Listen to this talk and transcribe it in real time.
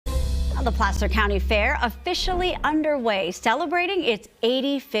The Placer County Fair officially underway, celebrating its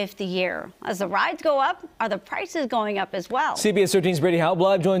 85th year. As the rides go up, are the prices going up as well? CBS 13's Brady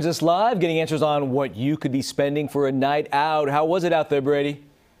Halbleib joins us live, getting answers on what you could be spending for a night out. How was it out there, Brady?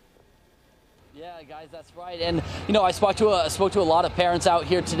 Yeah, guys, that's right. And, you know, I spoke to a lot of parents out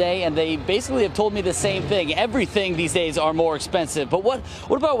here today, and they basically have told me the same thing. Everything these days are more expensive. But what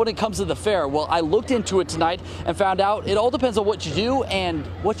about when it comes to the fair? Well, I looked into it tonight and found out it all depends on what you do and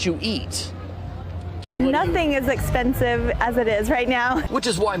what you eat. Nothing is expensive as it is right now. Which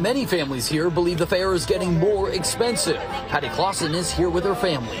is why many families here believe the fair is getting more expensive. Patty Clausen is here with her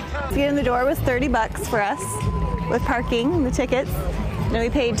family. To get in the door was $30 for us with parking, the tickets. And we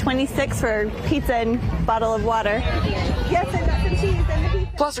paid $26 for pizza and bottle of water. Yes, I got some cheese and the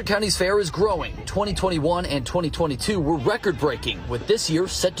pizza. Placer County's fair is growing. 2021 and 2022 were record-breaking, with this year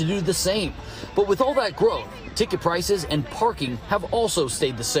set to do the same. But with all that growth, ticket prices and parking have also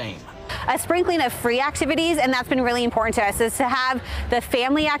stayed the same. A sprinkling of free activities, and that's been really important to us, is to have the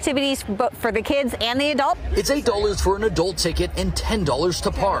family activities for the kids and the adult. It's $8 for an adult ticket and $10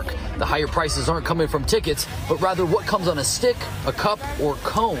 to park. The higher prices aren't coming from tickets, but rather what comes on a stick, a cup, or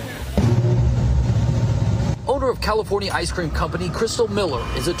cone. Owner of California ice cream company Crystal Miller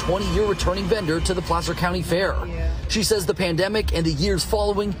is a 20-year returning vendor to the Placer County Fair. She says the pandemic and the years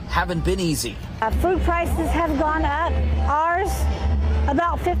following haven't been easy. Food prices have gone up. Ours,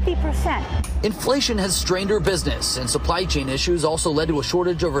 about 50%. Inflation has strained her business, and supply chain issues also led to a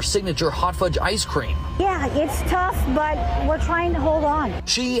shortage of her signature hot fudge ice cream. Yeah, it's tough, but we're trying to hold on.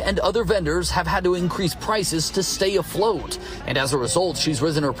 She and other vendors have had to increase prices to stay afloat. And as a result, she's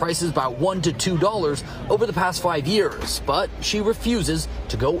risen her prices by $1 to $2 over the past 5 years. But she refuses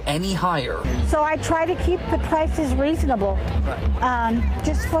to go any higher. So I try to keep the prices reasonable,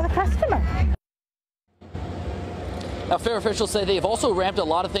 just for the customer. Now, fair officials say they've also ramped a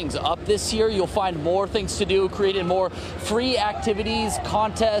lot of things up this year. You'll find more things to do, created more free activities,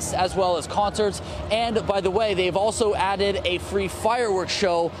 contests, as well as concerts. And by the way, they've also added a free fireworks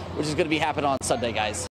show, which is going to be happening on Sunday, guys.